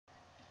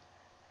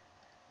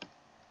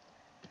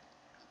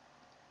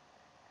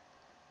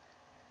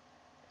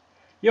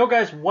Yo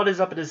guys, what is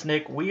up? It is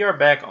Nick. We are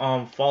back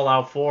on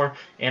Fallout 4,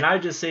 and I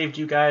just saved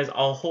you guys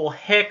a whole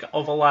heck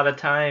of a lot of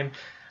time,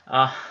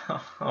 uh,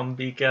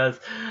 because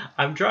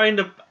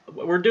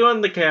we're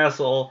doing the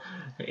castle,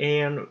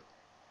 and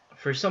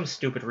for some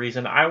stupid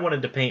reason, I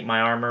wanted to paint my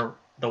armor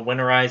the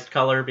winterized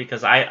color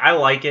because I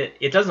like it.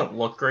 It doesn't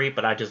look great,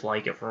 but I just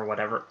like it for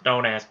whatever.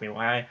 Don't ask me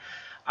why.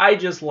 I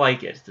just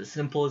like it. It's as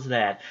simple as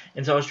that.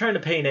 And so I was trying to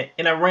paint it,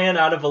 and I ran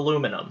out of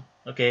aluminum.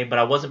 Okay, but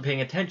I wasn't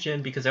paying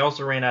attention because I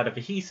also ran out of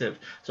adhesive.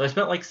 So I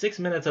spent like 6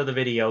 minutes of the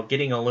video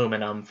getting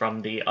aluminum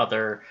from the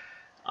other,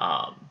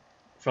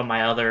 from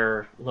my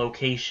other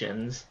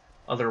locations,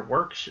 other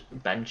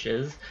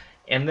workbenches,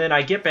 and then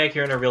I get back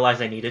here and I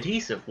realize I need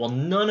adhesive. Well,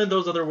 none of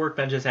those other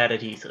workbenches had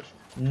adhesive.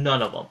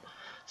 None of them.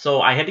 So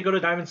I had to go to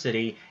Diamond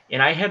City,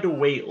 and I had to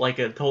wait like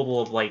a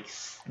total of like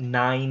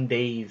 9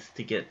 days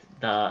to get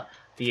the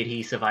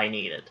adhesive I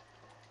needed.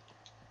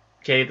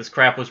 Okay, this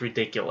crap was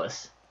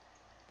ridiculous.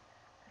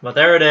 But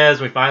there it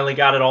is. We finally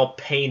got it all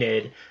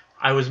painted.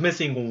 I was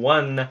missing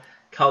one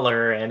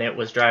color, and it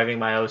was driving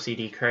my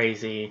OCD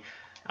crazy.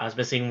 I was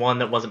missing one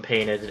that wasn't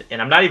painted,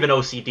 and I'm not even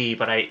OCD,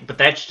 but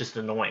that's just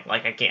annoying.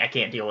 Like I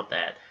can't deal with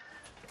that.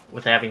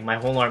 With having my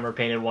whole armor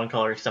painted one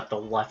color except the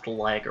left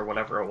leg or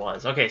whatever it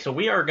was. Okay, so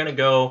we are gonna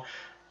go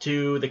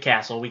to the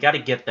castle. We got to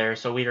get there,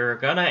 so we are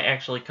gonna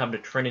actually come to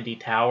Trinity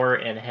Tower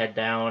and head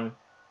down.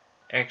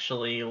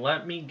 Actually,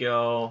 let me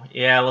go.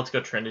 Yeah, let's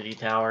go Trinity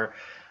Tower.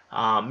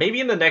 Maybe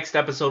in the next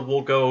episode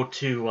we'll go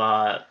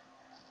to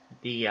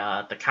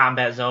the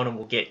combat zone and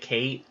we'll get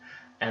Kate,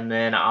 and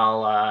then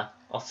I'll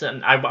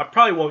send. I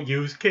probably won't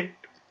use Kate.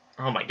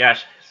 Oh my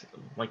gosh,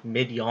 like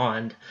mid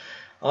yawned.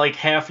 I like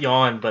half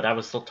yawned, but I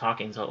was still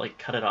talking, so I like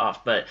cut it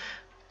off. But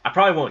I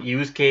probably won't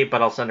use Kate,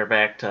 but I'll send her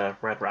back to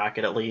Red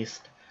Rocket at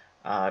least,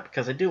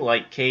 because I do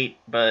like Kate.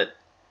 But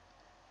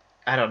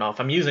I don't know, if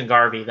I'm using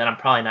Garvey, then I'm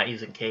probably not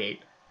using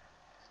Kate.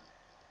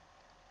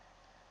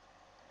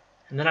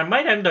 And then I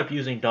might end up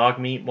using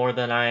Dogmeat more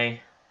than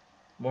I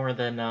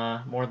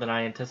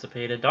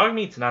anticipated.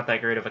 Dogmeat's not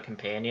that great of a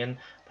companion,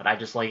 but I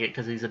just like it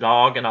because he's a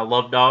dog, and I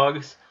love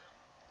dogs.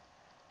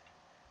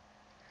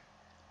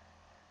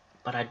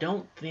 But I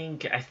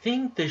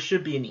think this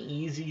should be an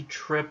easy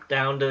trip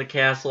down to the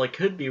castle. I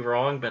could be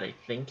wrong, but I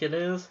think it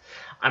is.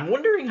 I'm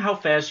wondering how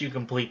fast you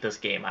complete this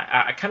game.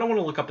 I kind of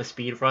want to look up a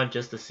speed run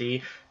just to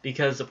see,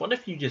 because what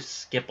if you just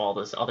skip all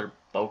this other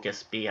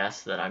bogus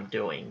BS that I'm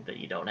doing that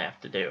you don't have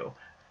to do?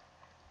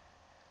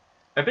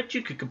 I bet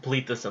you could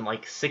complete this in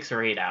like 6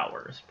 or 8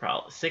 hours,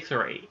 probably 6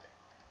 or 8.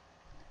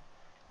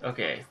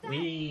 Okay,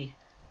 we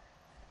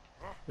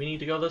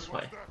need to go this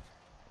way.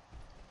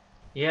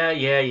 Yeah,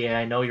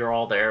 I know you're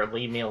all there.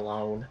 Leave me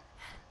alone.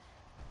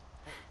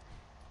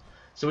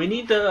 So we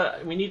need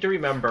to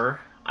remember.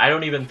 I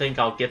don't even think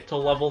I'll get to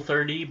level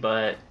 30,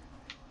 but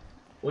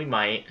we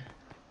might.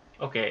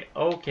 Okay,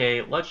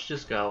 let's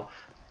just go.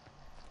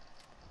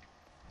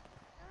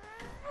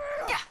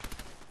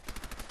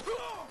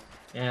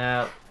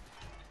 Yeah,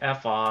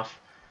 F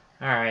off.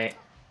 Alright.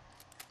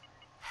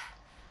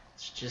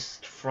 Let's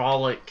just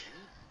frolic.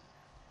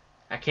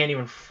 I can't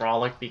even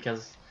frolic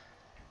because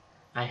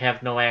I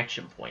have no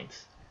action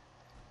points.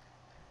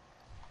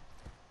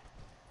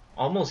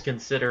 Almost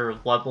consider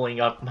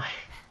leveling up my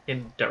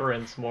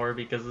endurance more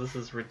because this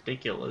is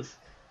ridiculous.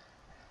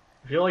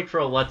 I feel like for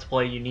a Let's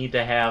Play you need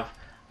to have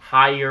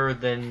higher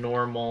than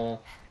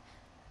normal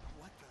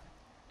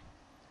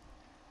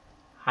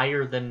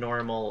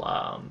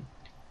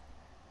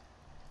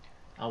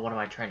what am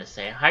I trying to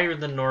say? Higher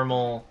than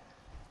normal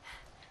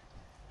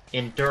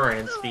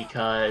endurance,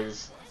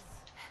 because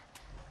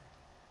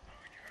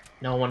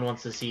no one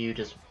wants to see you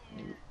just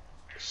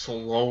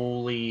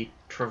slowly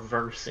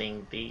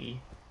traversing the...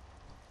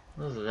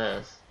 What is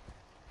this?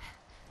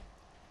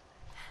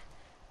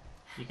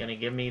 You gonna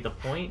give me the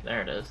point?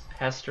 There it is.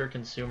 Hester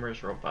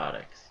Consumers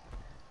Robotics.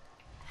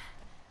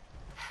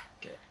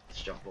 Okay,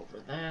 let's jump over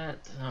that.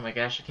 Oh my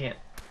gosh, I can't...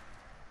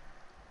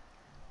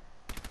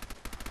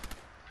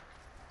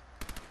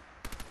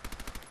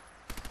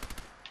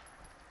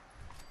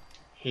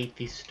 Hate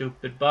these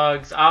stupid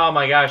bugs. Oh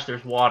my gosh,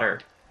 there's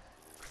water.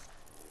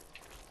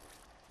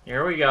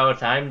 Here we go,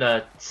 time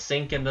to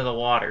sink into the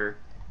water.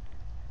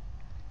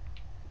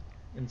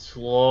 And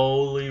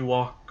slowly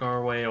walk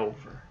our way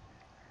over.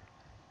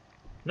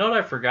 You know what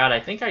I forgot? I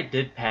think I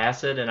did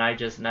pass it and I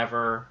just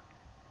never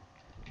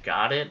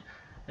got it.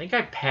 I think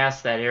I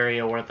passed that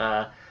area where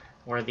the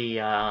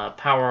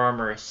power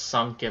armor is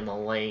sunk in the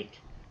lake.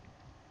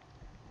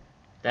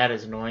 That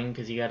is annoying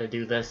because you gotta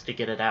do this to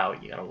get it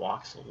out. You gotta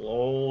walk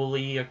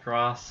slowly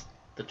across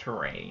the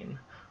terrain.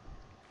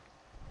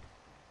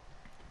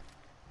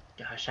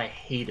 Gosh, I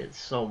hate it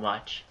so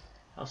much.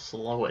 How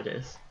slow it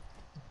is.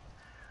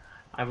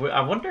 I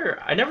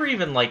wonder, I never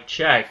even like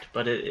checked,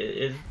 but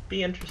it'd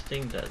be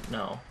interesting to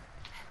know.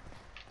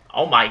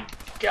 Oh my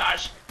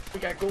gosh, we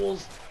got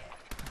ghouls.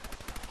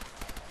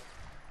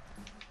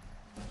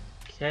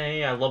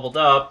 Okay, I leveled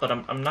up, but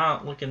I'm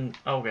not looking,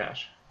 oh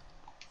gosh.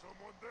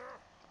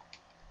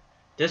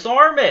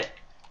 Disarm it!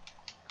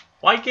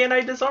 Why can't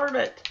I disarm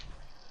it?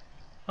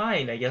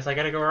 Fine, I guess I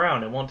gotta go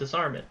around. It won't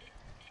disarm it.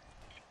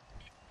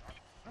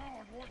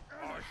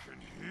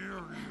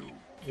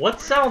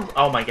 What sounds...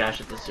 Oh my gosh,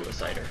 it's a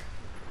suicider.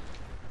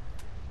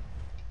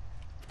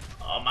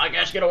 Oh my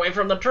gosh, get away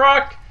from the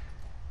truck!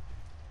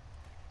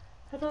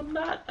 And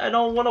I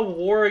don't want to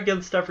war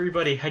against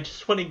everybody. I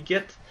just want to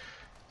get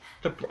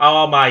the...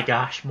 Oh my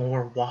gosh,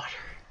 more water.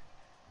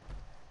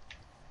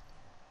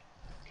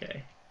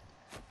 Okay.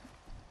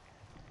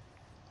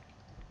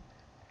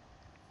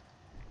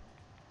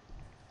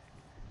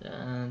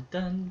 Dun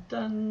dun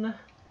dun.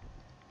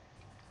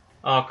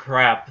 Oh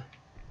crap.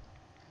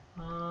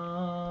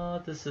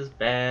 This is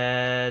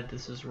bad.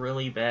 This is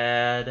really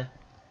bad.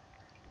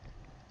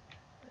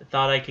 I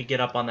thought I could get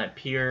up on that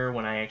pier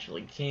when I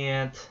actually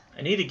can't.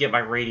 I need to get my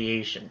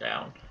radiation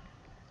down.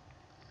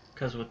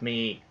 Because with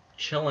me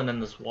chilling in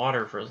this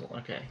water for as long...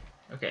 Okay.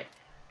 Okay.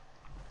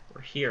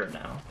 We're here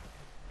now.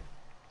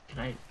 Can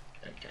I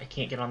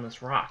can't get on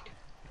this rock.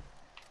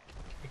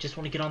 I just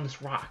want to get on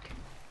this rock.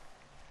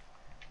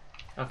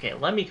 Okay,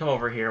 let me come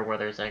over here where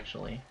there's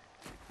actually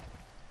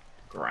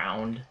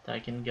ground that I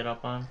can get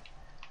up on.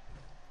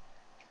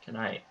 Can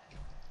I?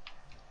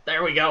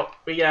 There we go.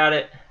 We got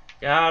it.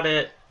 Got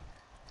it.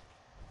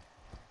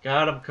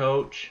 Got him,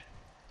 coach.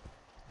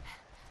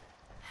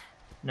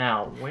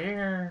 Now,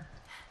 where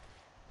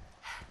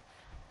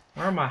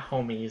are my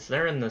homies?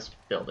 They're in this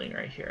building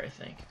right here, I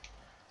think.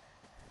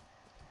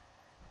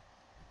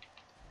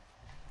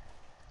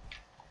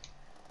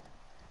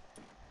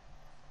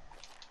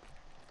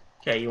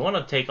 Okay, you want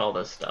to take all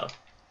this stuff,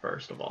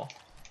 first of all.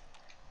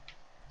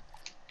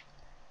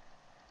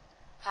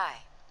 Hi.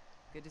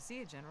 Good to see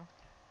you, General.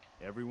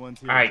 Everyone's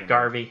here. Alright, General.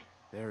 Garvey.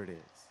 There it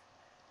is.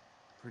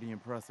 Pretty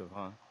impressive,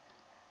 huh?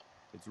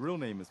 Its real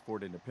name is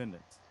Fort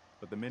Independence,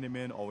 but the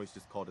Minutemen always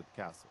just called it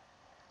the castle.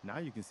 Now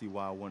you can see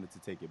why I wanted to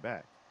take it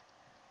back.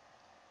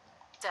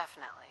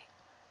 Definitely.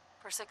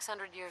 For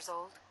 600 years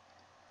old,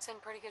 it's in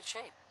pretty good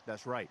shape.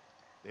 That's right.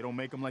 They don't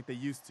make them like they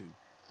used to.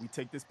 We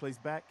take this place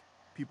back,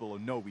 people will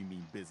know we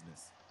mean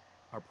business.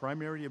 Our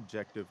primary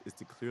objective is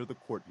to clear the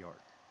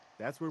courtyard.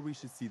 That's where we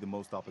should see the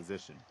most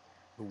opposition.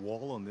 The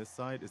wall on this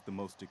side is the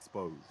most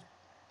exposed.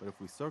 But if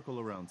we circle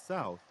around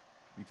south,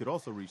 we could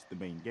also reach the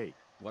main gate.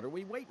 What are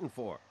we waiting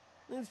for?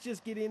 Let's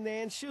just get in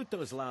there and shoot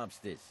those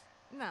lobsters.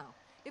 No.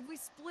 If we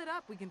split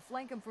up, we can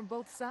flank them from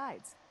both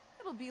sides.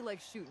 It'll be like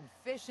shooting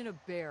fish in a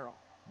barrel.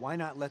 Why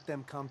not let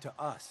them come to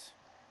us?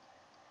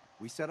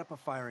 We set up a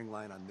firing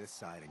line on this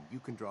side and you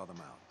can draw them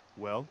out.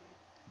 Well,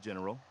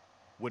 General,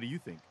 what do you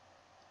think?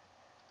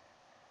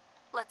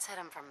 Let's hit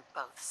him from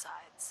both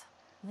sides.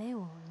 They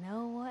won't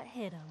know what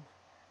hit them.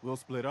 We'll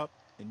split up,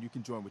 and you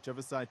can join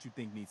whichever side you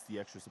think needs the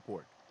extra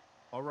support.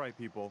 All right,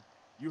 people.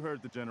 You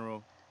heard the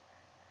General.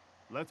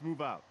 Let's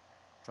move out.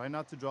 Try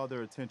not to draw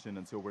their attention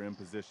until we're in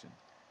position.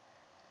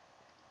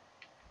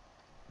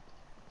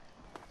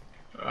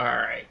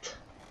 Alright.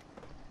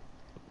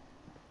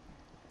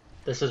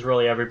 This is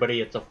really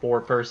everybody. It's a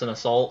 4-person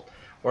assault.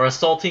 We're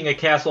assaulting a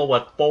castle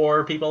with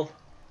 4 people.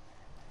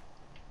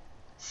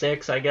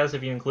 6, I guess,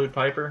 if you include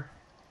Piper.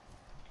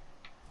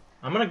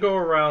 I'm gonna go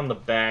around the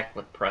back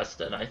with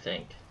Preston, I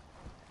think.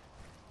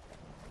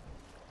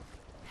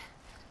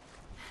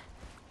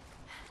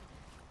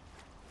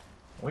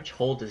 Which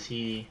hole does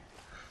he...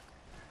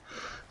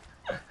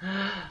 Oh,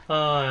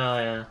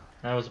 yeah.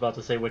 I was about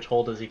to say, which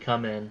hole does he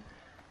come in?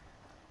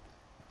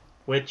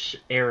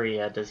 Which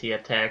area does he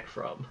attack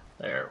from?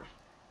 There.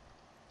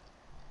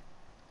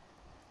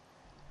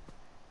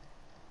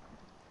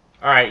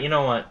 Alright, you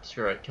know what?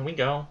 Screw it. Can we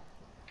go?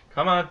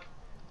 Come on.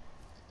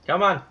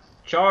 Come on.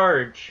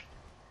 Charge.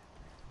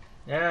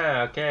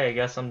 Yeah, okay. I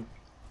guess am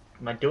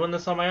I doing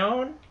this on my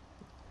own?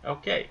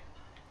 Okay.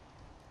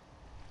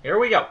 Here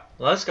we go.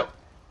 Let's go.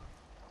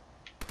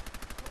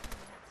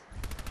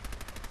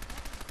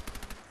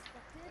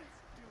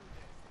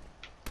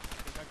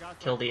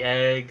 Kill the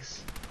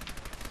eggs.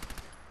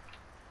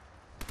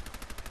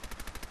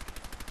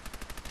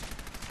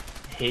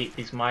 I hate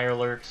these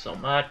Mirelurks so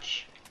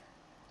much.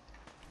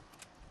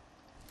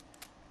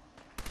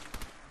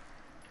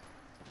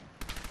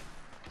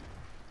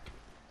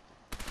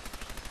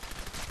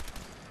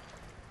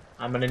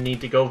 I'm gonna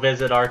need to go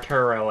visit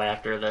Arturo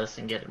after this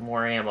and get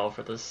more ammo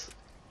for this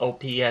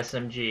OP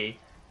SMG.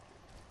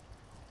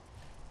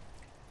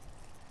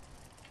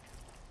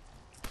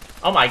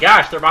 Oh my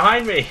gosh, they're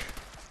behind me!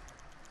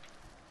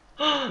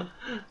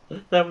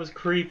 That was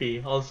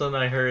creepy. All of a sudden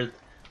I heard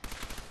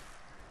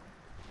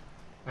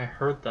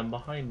them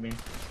behind me.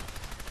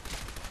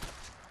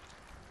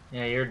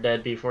 Yeah, you're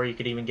dead before you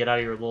could even get out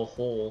of your little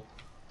hole.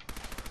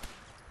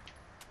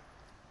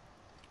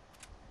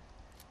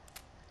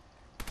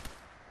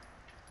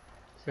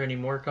 Is there any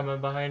more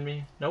coming behind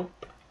me?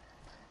 Nope.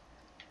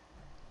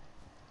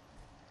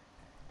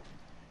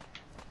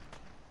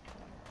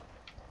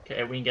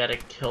 Okay, we gotta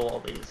kill all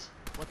these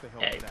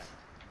eggs.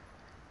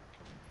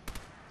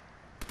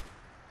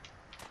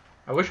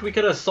 I wish we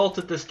could have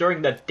assaulted this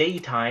during the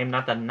daytime,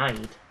 not the night. I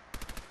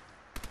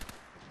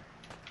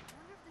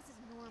wonder if this is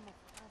normal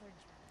for other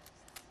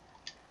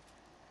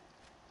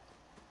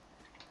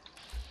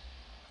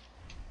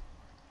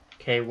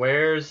Okay,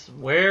 where's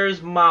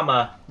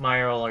Mama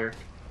Mirelurk?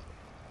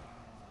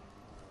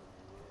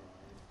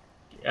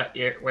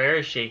 Yeah, where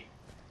is she?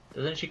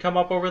 Doesn't she come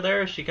up over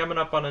there? Or is she coming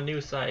up on a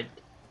new side?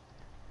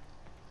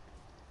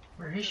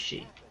 Where is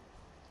she?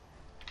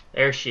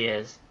 There she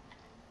is.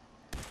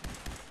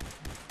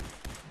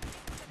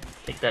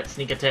 Take that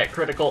sneak attack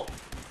critical.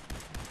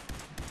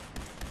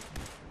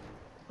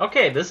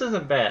 Okay, this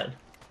isn't bad.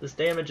 This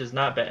damage is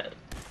not bad.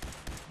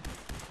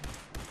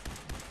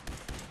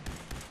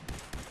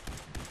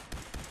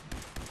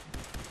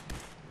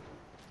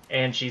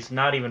 And she's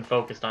not even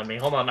focused on me.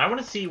 Hold on, I want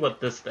to see what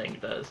this thing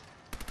does,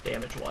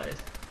 damage-wise.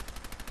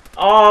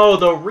 Oh,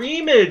 the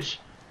reamage!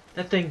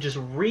 That thing just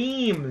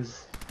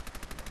reams.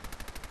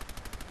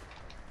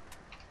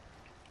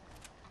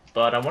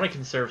 But I want to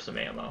conserve some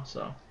ammo,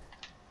 so.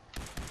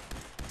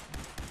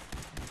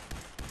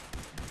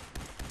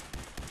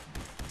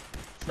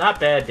 It's not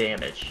bad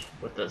damage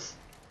with this.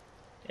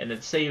 And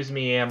it saves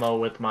me ammo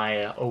with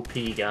my OP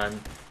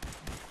gun.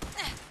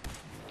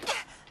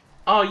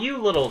 Oh, you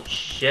little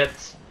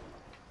shits.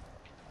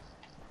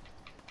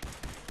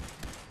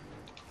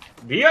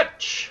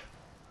 Bitch!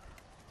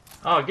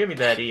 Oh, give me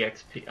that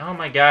EXP. Oh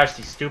my gosh,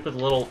 these stupid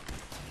little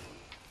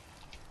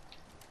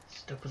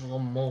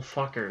mole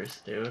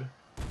fuckers, dude.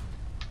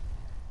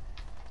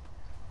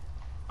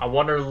 I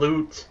want her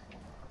loot.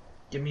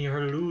 Give me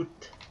her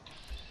loot.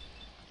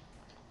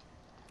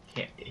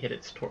 Can't hit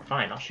its torch.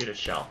 Fine, I'll shoot a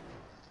shell.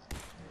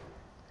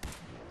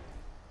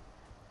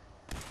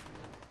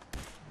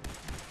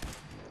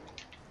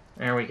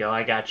 There we go,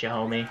 I got you,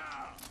 homie.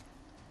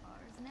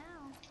 Ours now.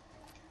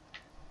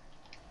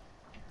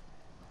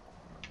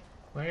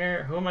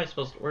 Who am I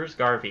supposed to, where's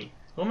Garvey?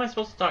 Who am I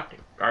supposed to talk to?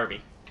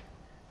 Garvey.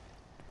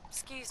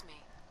 Excuse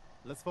me.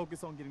 Let's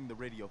focus on getting the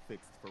radio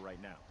fixed for right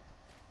now.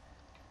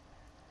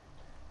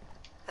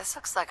 This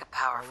looks like a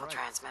powerful All right.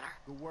 transmitter.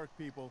 Good work,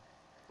 people.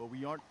 But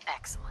we aren't...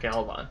 Excellent. Okay,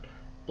 hold on.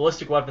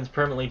 Ballistic weapons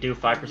permanently do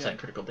 5% Yeah.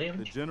 critical The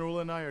damage. General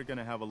and I are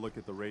gonna have a look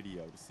at the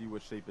radio to see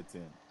what shape it's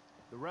in.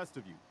 The rest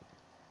of you,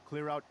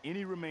 clear out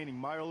any remaining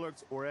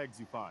Mirelurks or eggs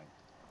you find.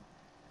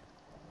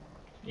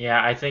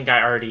 Yeah, I think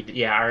I already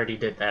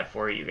did that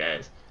for you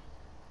guys.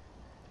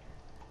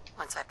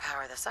 Once I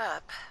power this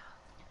up,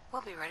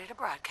 we'll be ready to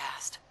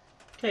broadcast.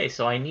 Okay,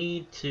 so I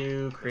need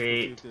to Let's go see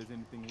create, if there's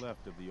anything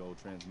left of the old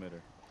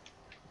transmitter.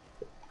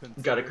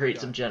 gotta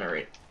create some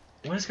generate.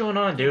 What is going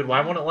on, dude?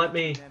 Why won't it let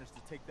me? Managed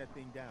to take that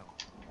thing down.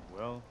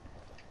 Well,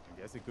 I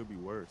guess it could be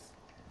worse.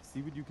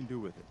 See what you can do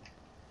with it.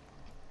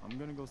 I'm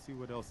gonna go see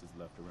what else is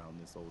left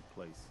around this old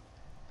place.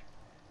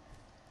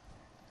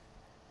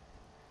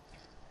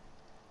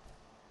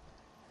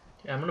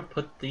 Yeah, I'm gonna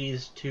put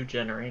these 2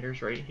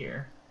 generators right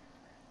here.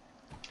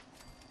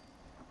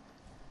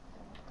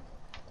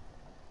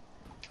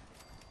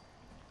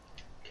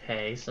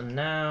 Okay, so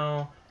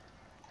now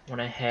when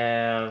I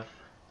have,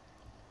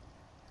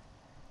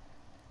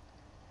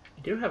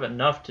 I do have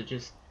enough to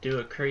just do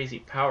a crazy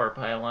power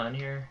pylon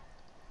here.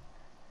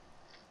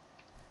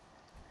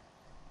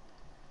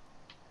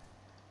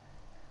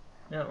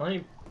 Yeah,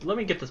 let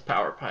me get this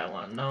power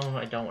pylon. No,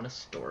 I don't want to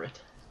store it.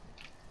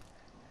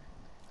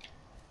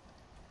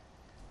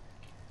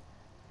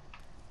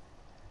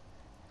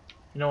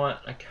 You know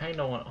what? I kind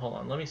of want. Hold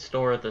on. Let me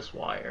store this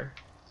wire.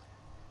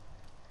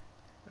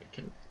 I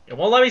can. It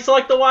won't let me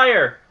select the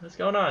wire. What's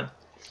going on?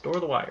 Store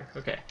the wire.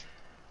 Okay.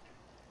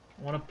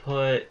 I want to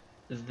put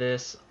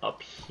this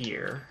up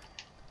here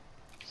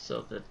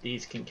so that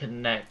these can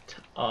connect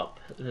up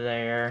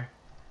there,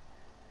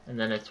 and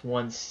then it's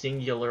one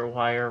singular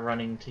wire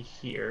running to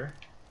here.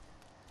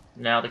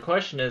 Now the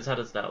question is, how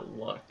does that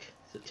look?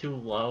 Is it too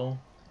low?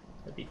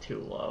 That'd be too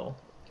low.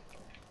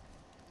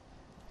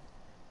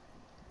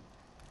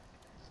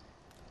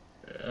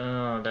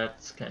 Oh,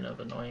 that's kind of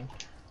annoying.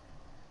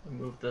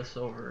 Move this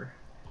over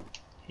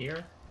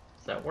here.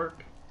 Does that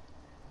work?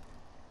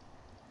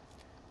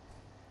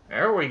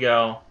 There we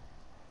go.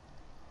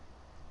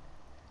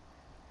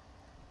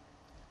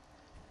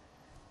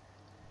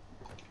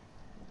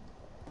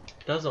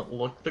 Doesn't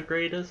look the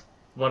greatest,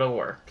 but it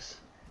works.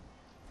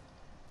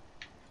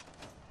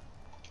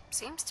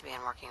 Seems to be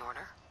in working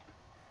order.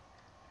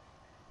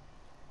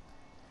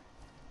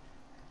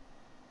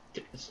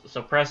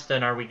 So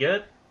Preston, are we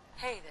good?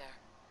 Hey there.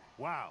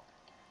 Wow,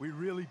 we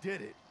really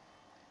did it.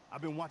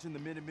 I've been watching the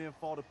Minutemen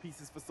fall to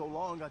pieces for so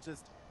long, this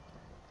is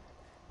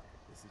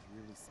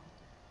really something.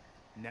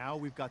 Now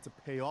we've got to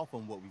pay off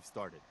on what we've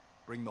started.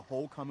 Bring the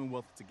whole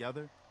Commonwealth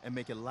together and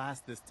make it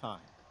last this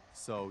time.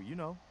 So, you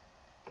know,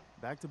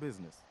 back to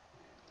business.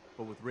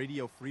 But with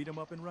Radio Freedom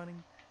up and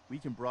running, we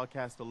can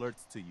broadcast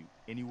alerts to you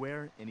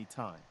anywhere,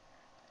 anytime.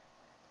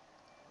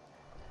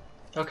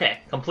 Okay,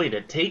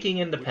 completed. Taking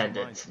Which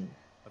independence. reminds me,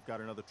 I've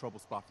got another trouble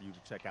spot for you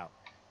to check out.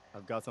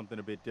 I've got something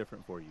a bit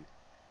different for you.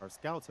 Our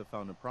scouts have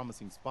found a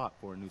promising spot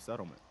for a new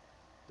settlement.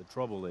 The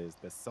trouble is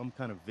that some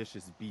kind of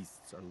vicious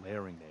beasts are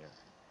lairing there.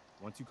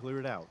 Once you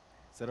clear it out,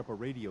 set up a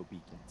radio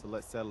beacon to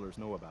let settlers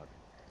know about it.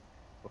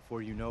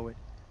 Before you know it,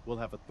 we'll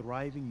have a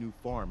thriving new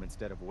farm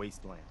instead of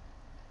wasteland.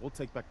 We'll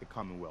take back the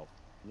Commonwealth,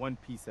 one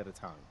piece at a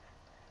time.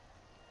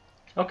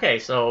 Okay,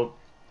 so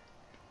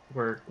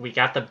we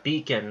got the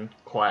beacon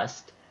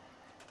quest.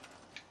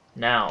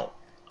 Now,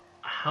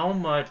 how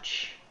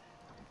much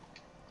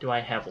do I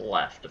have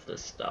left of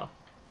this stuff?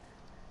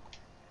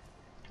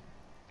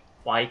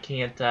 Why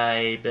can't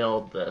I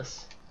build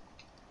this?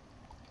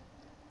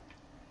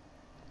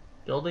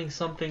 Building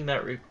something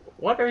that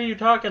what are you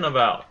talking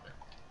about?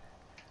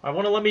 I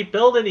want to let me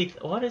build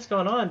anything. What is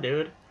going on,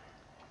 dude?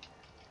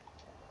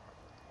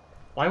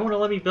 Why won't it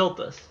let me build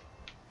this?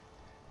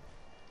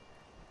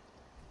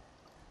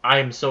 I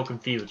am so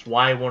confused.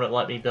 Why won't it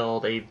let me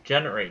build a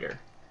generator?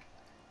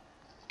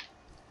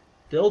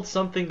 Build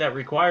something that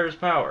requires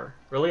power.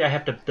 Really? I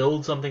have to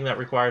build something that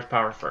requires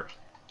power first.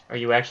 Are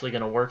you actually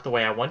going to work the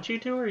way I want you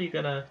to, or are you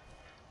going to...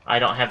 I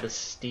don't have the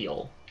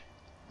steel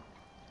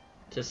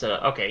to set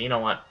up. Okay, you know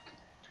what?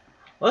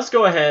 Let's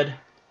go ahead.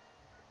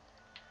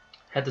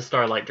 Head to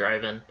Starlight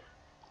Drive-In.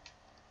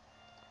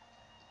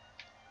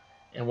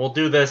 And we'll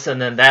do this,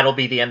 and then that'll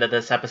be the end of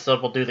this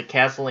episode. We'll do the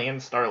Castle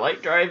and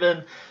Starlight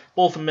Drive-In.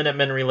 Both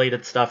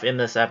Minutemen-related stuff in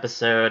this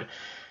episode.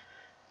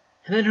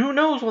 And then who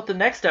knows what the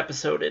next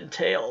episode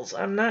entails.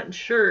 I'm not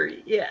sure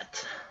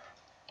yet.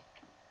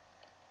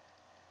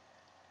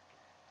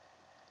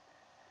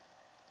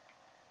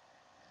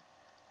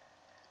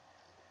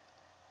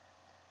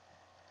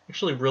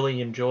 Actually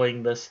really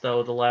enjoying this,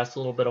 though. The last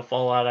little bit of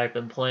Fallout I've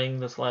been playing,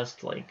 this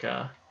last, like,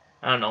 I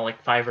don't know,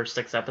 like 5 or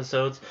 6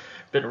 episodes.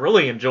 Been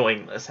really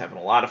enjoying this. Having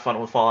a lot of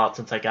fun with Fallout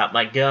since I got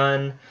my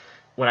gun.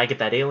 When I get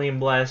that alien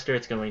blaster,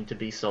 it's going to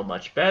be so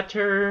much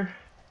better.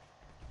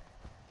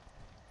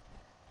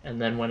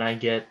 And then when I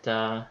get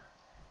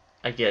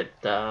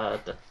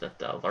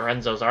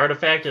Lorenzo's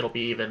artifact, it'll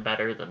be even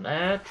better than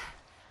that.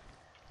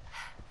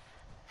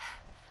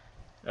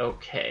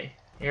 Okay,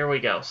 here we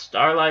go.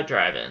 Starlight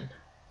Drive-In.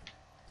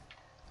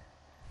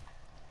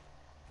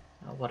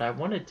 Now, what I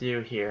want to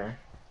do here...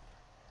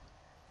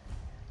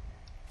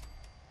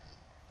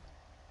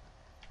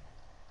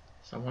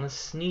 So I want to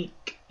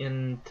sneak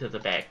into the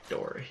back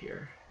door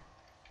here.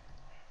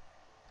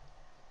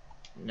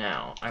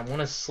 Now, I want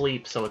to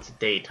sleep so it's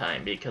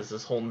daytime, because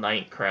this whole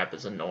night crap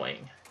is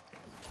annoying.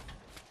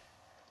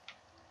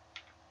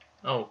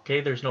 Oh,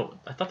 okay, there's no...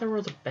 I thought there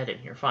was a bed in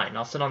here. Fine,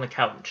 I'll sit on the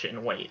couch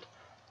and wait.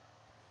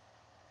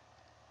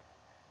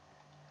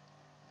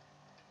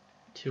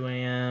 2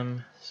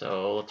 a.m.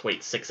 So let's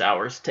wait 6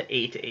 hours to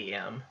 8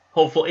 a.m.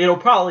 Hopefully, I'll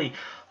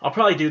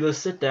probably do this,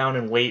 sit down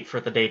and wait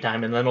for the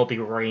daytime, and then it'll be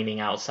raining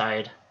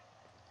outside.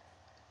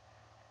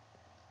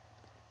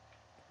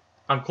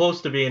 I'm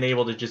close to being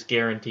able to just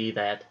guarantee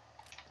that.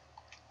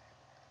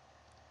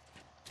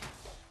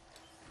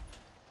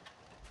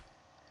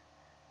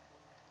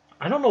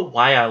 I don't know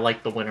why I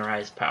like the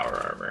winterized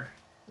power armor.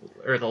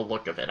 Or the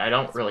look of it. I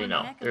don't really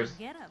know. There's...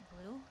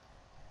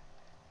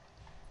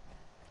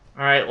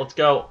 Alright, let's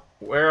go.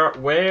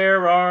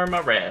 Where are my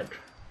red?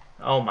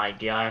 Oh my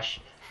gosh.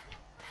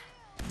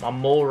 My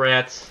mole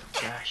rats.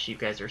 Gosh, you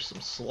guys are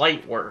some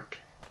slight work.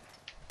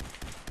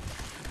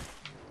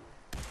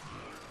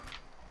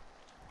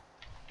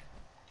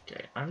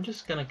 Okay, I'm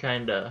just gonna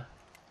kinda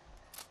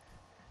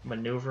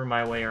maneuver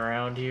my way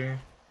around here.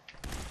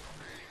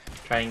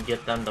 Try and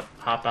get them to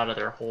pop out of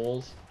their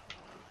holes.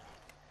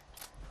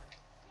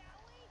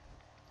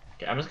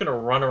 Okay, I'm just gonna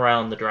run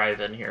around the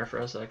drive-in here for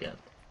a second.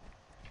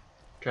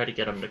 Try to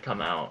get them to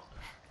come out.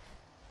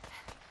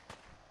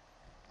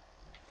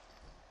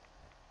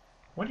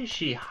 What is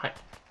she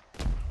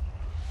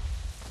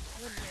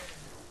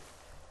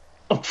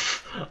Oh,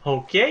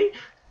 okay.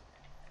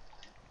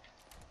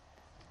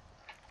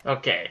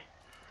 Okay.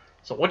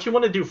 So what you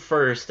want to do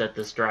first at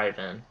this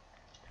drive-in...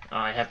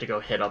 I have to go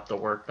hit up the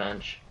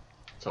workbench.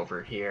 It's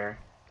over here.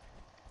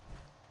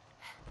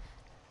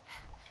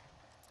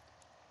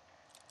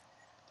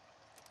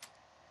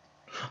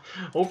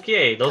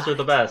 Okay, those are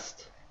the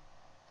best.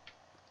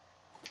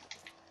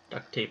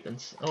 Duct tape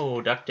and...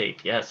 Oh, duct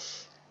tape,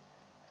 yes.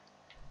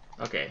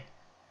 Okay.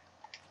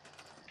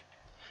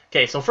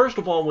 Okay, so first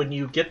of all, when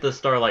you get the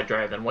Starlight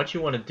Drive-In, what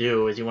you want to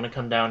do is you want to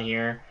come down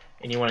here,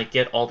 and you want to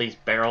get all these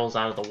barrels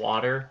out of the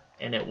water,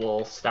 and it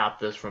will stop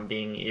this from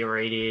being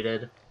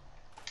irradiated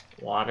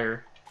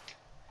water.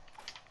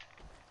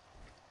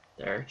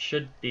 There, it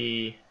should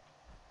be...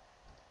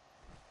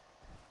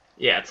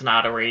 Yeah, it's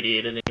not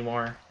irradiated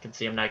anymore. You can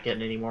see I'm not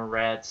getting any more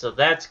rats, so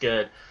that's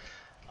good.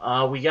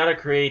 We gotta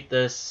create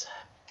this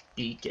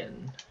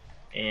beacon,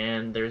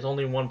 and there's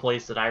only one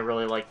place that I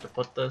really like to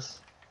put this.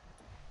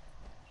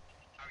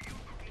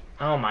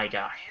 Oh my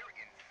gosh.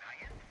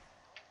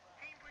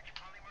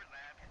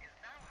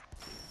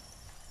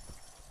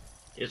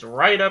 It's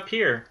right up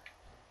here.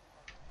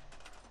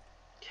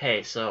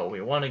 Okay, so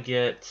we want to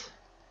get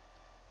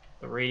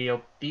the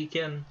radio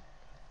beacon.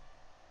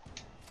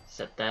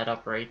 Set that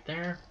up right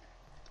there.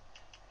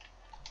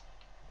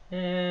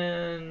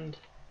 And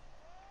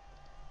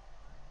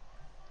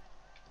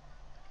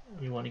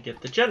we want to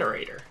get the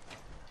generator.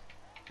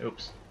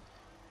 Oops.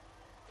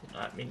 Did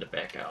not mean to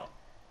back out.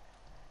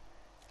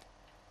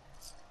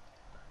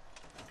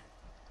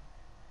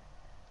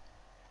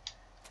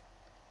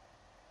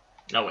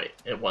 No, wait,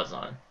 it was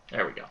on.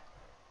 There we go.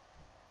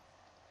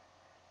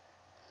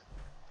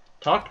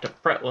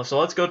 So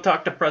let's go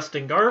talk to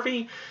Preston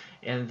Garvey,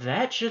 and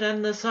that should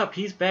end this up.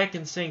 He's back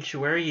in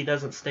Sanctuary. He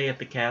doesn't stay at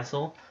the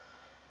castle.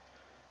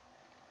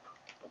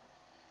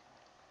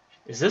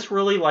 Is this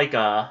really like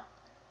a...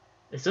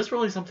 Is this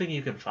really something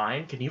you can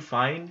find? Can you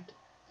find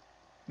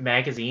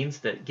magazines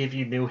that give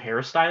you new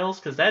hairstyles?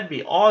 Because that'd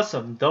be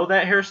awesome. Though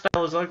that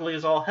hairstyle is ugly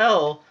as all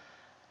hell,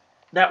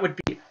 that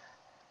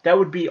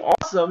would be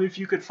awesome if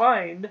you could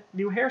find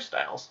new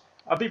hairstyles.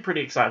 I'd be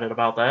pretty excited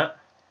about that,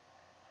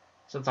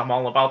 since I'm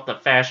all about the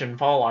fashion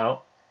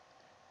Fallout.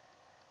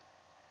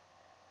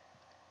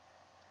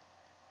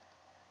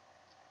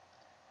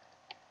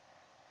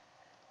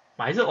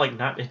 Why is it like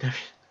not...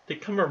 They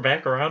come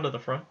back around to the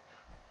front?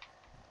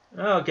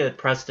 Oh, good.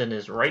 Preston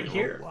is right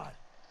here. What?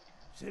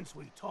 Since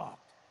we talked,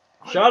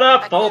 Shut I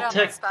up, put it on that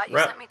Baltic spot you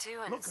rep. sent me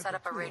to and look at set the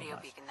up a two of radio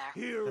us beacon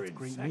there. Here That's in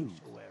great news.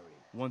 Sanctuary.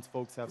 Once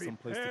folks have some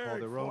place to call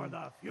their Prepared own, for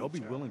the they'll be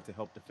future. willing to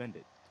help defend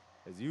it.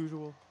 As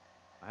usual,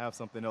 I have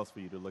something else for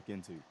you to look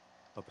into.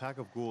 A pack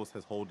of ghouls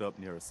has holed up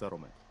near a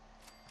settlement.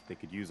 They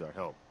could use our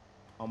help.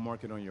 I'll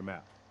mark it on your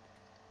map.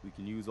 We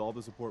can use all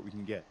the support we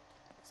can get.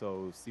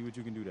 So see what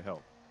you can do to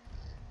help.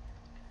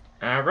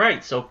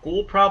 Alright, so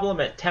ghoul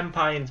problem at 10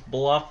 Pines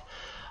Bluff.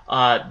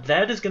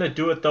 That is going to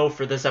do it, though,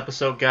 for this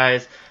episode,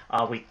 guys.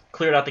 We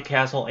cleared out the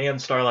castle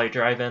and Starlight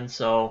Drive-In,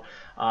 so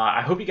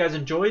I hope you guys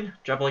enjoyed.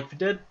 Drop a like if you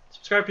did,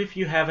 subscribe if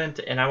you haven't,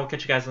 and I will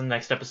catch you guys in the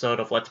next episode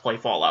of Let's Play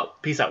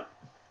Fallout. Peace out.